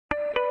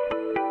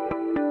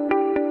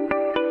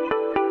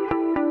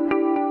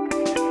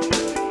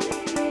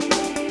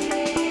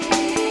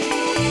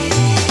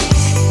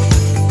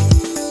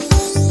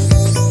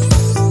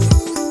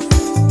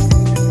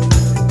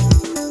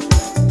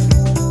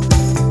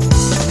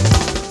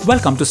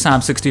Welcome to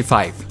Psalm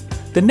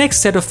 65. The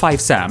next set of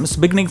 5 psalms,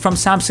 beginning from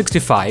Psalm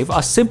 65,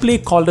 are simply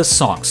called as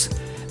songs.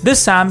 These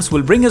psalms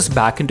will bring us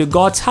back into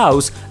God's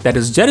house, that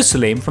is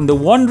Jerusalem, from the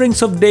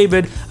wanderings of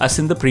David as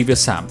in the previous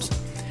psalms.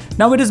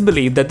 Now it is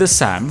believed that this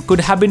psalm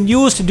could have been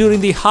used during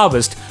the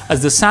harvest,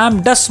 as the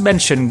psalm does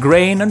mention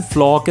grain and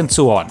flock and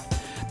so on.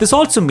 This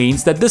also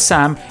means that this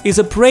psalm is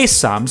a praise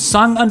psalm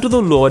sung unto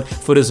the Lord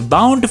for his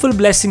bountiful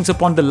blessings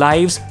upon the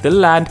lives, the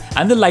land,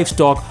 and the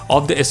livestock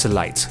of the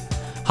Israelites.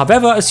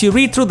 However, as you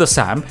read through the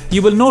psalm,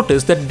 you will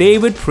notice that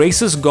David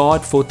praises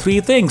God for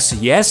 3 things.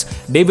 Yes,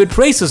 David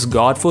praises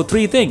God for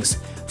 3 things.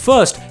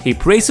 First, he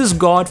praises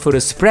God for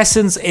his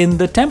presence in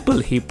the temple.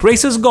 He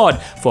praises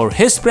God for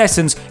his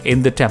presence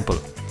in the temple.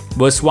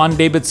 Verse 1,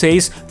 David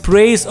says,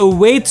 "Praise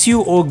awaits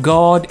you, O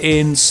God,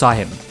 in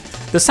Zion."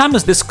 The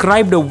psalmist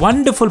described a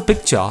wonderful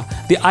picture,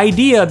 the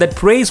idea that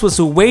praise was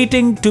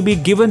awaiting to be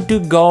given to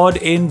God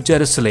in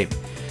Jerusalem.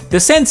 The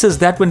sense is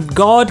that when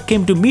God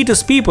came to meet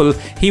his people,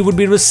 he would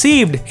be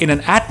received in an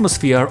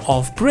atmosphere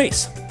of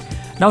praise.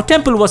 Now,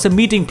 temple was a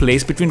meeting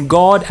place between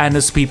God and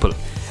his people.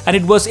 And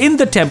it was in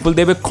the temple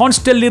they were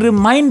constantly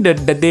reminded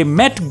that they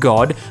met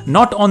God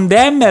not on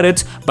their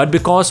merits but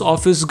because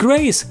of his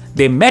grace.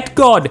 They met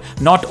God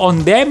not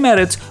on their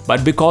merits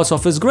but because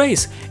of his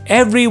grace.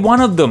 Every one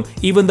of them,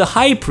 even the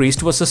high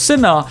priest, was a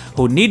sinner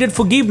who needed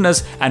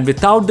forgiveness, and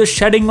without the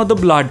shedding of the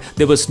blood,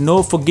 there was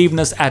no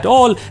forgiveness at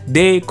all.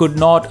 They could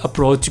not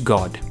approach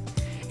God.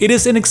 It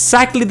is in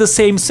exactly the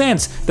same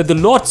sense that the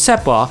Lord's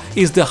Supper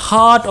is the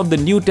heart of the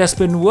New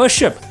Testament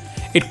worship.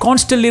 It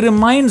constantly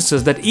reminds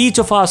us that each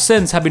of our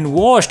sins have been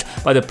washed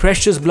by the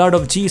precious blood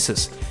of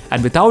Jesus.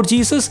 And without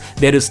Jesus,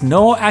 there is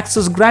no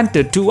access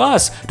granted to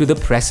us to the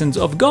presence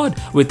of God.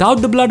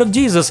 Without the blood of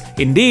Jesus,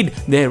 indeed,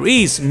 there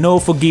is no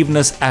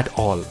forgiveness at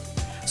all.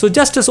 So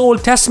just as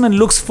Old Testament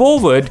looks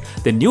forward,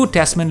 the New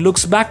Testament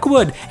looks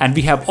backward, and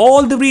we have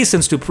all the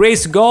reasons to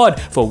praise God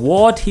for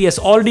what he has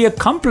already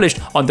accomplished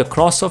on the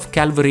cross of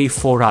Calvary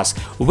for us.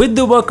 With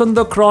the work on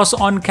the cross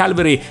on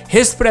Calvary,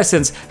 his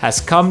presence has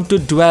come to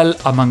dwell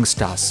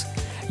amongst us.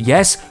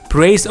 Yes,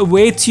 praise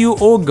awaits you,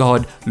 O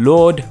God,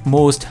 Lord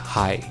Most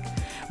High.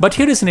 But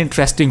here is an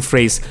interesting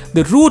phrase.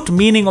 The root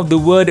meaning of the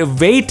word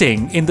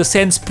awaiting, in the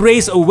sense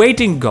praise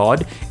awaiting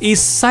God,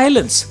 is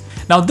silence.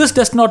 Now, this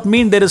does not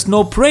mean there is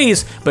no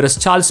praise, but as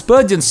Charles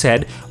Spurgeon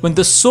said, when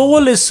the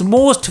soul is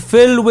most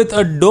filled with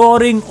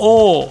adoring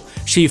awe,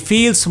 she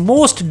feels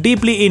most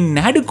deeply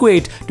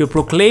inadequate to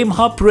proclaim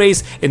her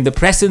praise in the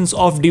presence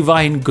of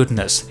divine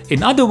goodness.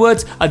 In other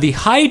words, at the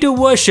height of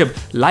worship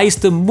lies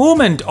the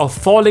moment of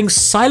falling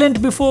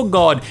silent before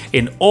God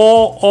in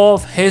awe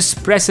of his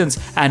presence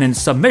and in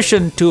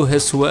submission to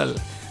his will.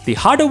 The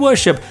heart of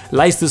worship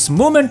lies this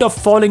moment of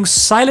falling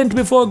silent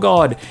before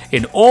God,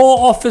 in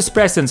awe of his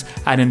presence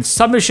and in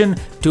submission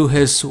to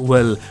his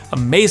will.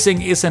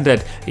 Amazing, isn't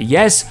it?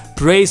 Yes,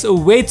 praise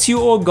awaits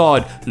you, O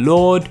God,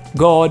 Lord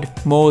God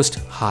Most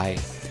High.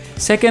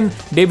 Second,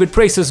 David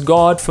praises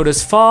God for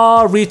his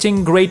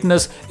far-reaching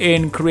greatness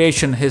in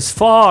creation. His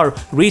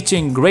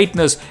far-reaching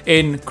greatness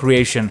in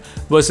creation.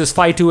 Verses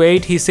 5 to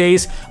 8, he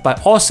says, "By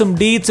awesome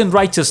deeds and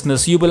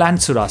righteousness you will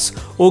answer us,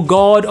 O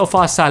God of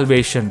our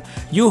salvation.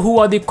 You who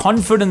are the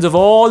confidence of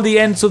all the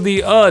ends of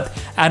the earth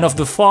and of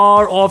the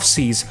far-off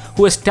seas,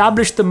 who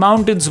established the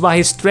mountains by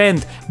his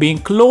strength, being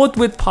clothed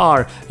with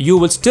power, you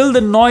will still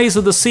the noise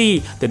of the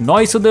sea, the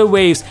noise of the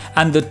waves,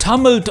 and the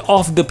tumult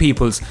of the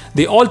peoples.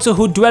 They also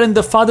who dwell in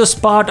the farthest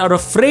part are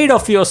afraid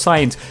of your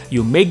signs.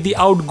 You make the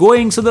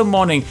outgoings of the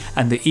morning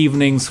and the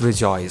evenings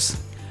rejoice."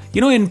 You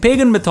know, in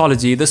pagan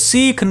mythology, the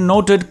sea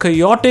connoted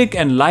chaotic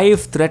and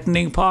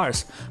life-threatening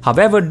powers.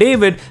 However,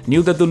 David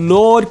knew that the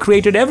Lord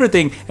created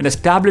everything and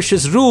established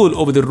his rule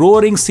over the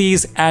roaring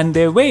seas and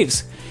their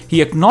waves.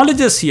 He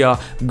acknowledges here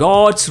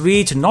God's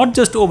reach not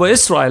just over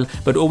Israel,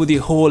 but over the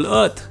whole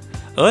earth.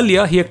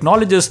 Earlier, he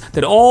acknowledges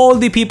that all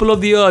the people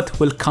of the earth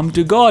will come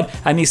to God,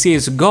 and he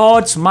says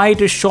God's might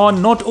is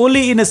shown not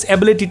only in his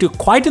ability to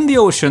quieten the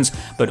oceans,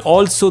 but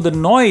also the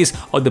noise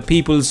of the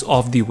peoples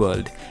of the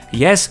world.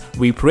 Yes,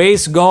 we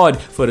praise God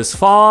for his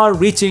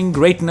far-reaching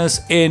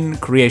greatness in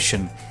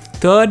creation.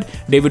 Third,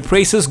 David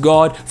praises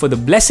God for the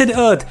blessed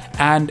earth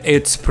and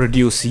its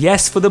produce.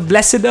 Yes, for the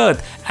blessed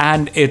earth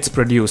and its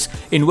produce.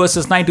 In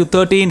verses 9 to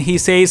 13, he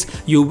says,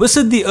 "You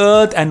visit the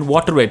earth and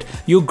water it.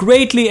 You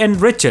greatly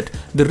enrich it.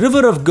 The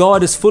river of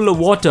God is full of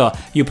water.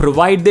 You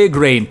provide their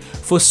grain.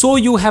 For so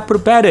you have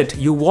prepared it.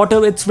 You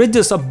water its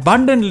ridges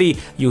abundantly.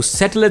 You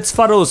settle its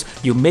furrows.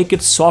 You make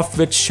it soft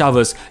with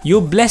showers.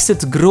 You bless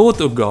its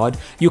growth, O God.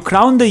 You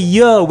crown the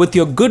year with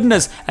your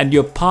goodness, and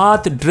your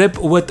path drip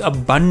with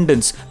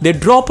abundance. They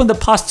drop on the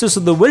pastures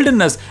of the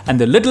wilderness, and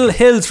the little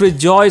hills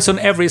rejoice on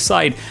every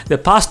side. The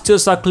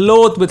pastures are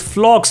clothed with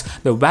flocks.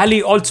 The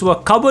valley also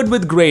are covered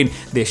with grain.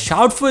 They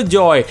shout for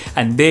joy,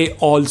 and they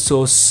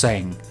also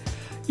sing."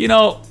 You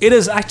know, it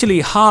is actually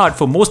hard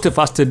for most of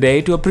us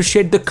today to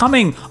appreciate the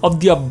coming of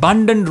the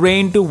abundant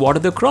rain to water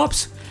the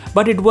crops.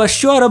 But it was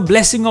sure a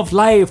blessing of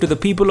life to the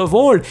people of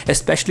old,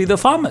 especially the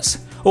farmers.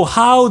 Oh,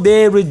 how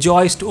they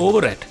rejoiced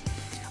over it.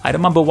 I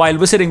remember while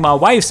visiting my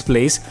wife's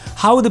place,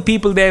 how the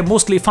people there,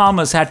 mostly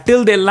farmers, had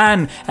tilled their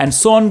land and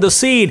sown the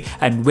seed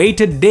and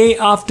waited day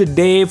after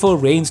day for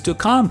rains to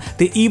come.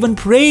 They even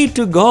prayed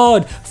to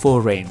God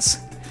for rains.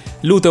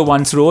 Luther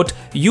once wrote,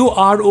 "You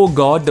are, O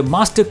God, the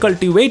master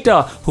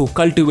cultivator who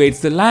cultivates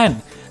the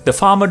land. The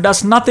farmer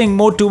does nothing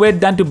more to it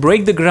than to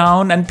break the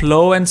ground and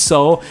plow and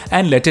sow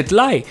and let it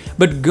lie.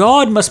 But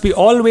God must be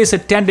always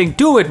attending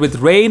to it with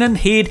rain and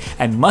heat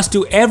and must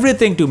do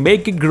everything to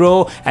make it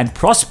grow and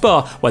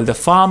prosper while the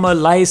farmer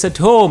lies at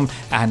home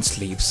and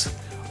sleeps."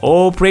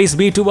 Oh, praise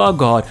be to our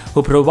God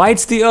who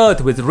provides the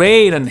earth with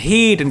rain and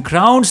heat and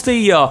crowns the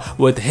year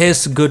with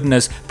His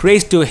goodness.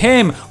 Praise to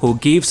Him who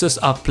gives us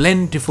a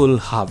plentiful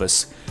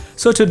harvest.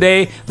 So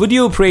today, would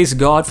you praise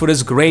God for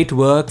His great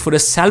work, for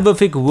His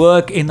salvific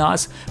work in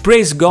us?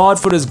 Praise God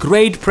for His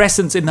great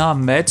presence in our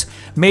midst.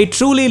 May it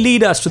truly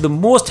lead us to the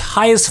most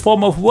highest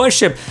form of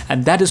worship,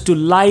 and that is to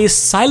lie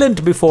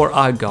silent before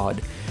our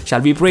God.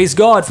 Shall we praise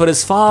God for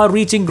His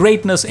far-reaching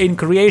greatness in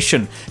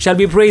creation? Shall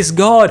we praise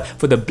God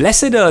for the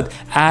blessed earth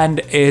and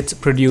its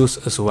produce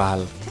as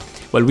well?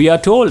 Well, we are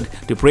told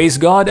to praise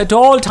God at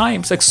all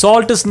times,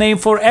 exalt His name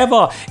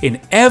forever, in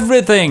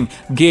everything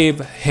give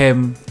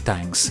Him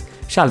thanks.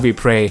 Shall we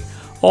pray?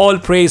 All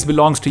praise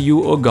belongs to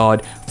you, O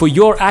God, for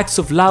your acts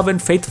of love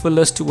and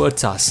faithfulness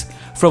towards us.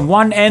 From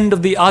one end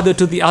of the other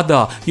to the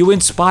other, you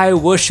inspire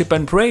worship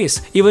and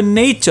praise. Even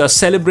nature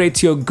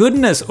celebrates your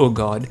goodness, O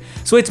God.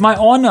 So it's my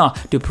honor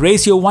to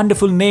praise your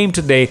wonderful name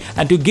today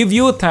and to give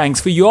you thanks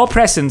for your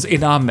presence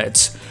in our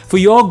midst, for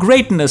your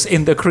greatness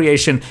in the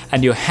creation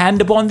and your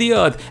hand upon the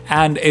earth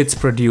and its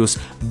produce.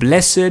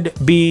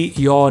 Blessed be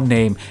your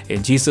name.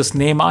 In Jesus'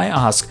 name I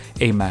ask,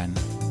 Amen.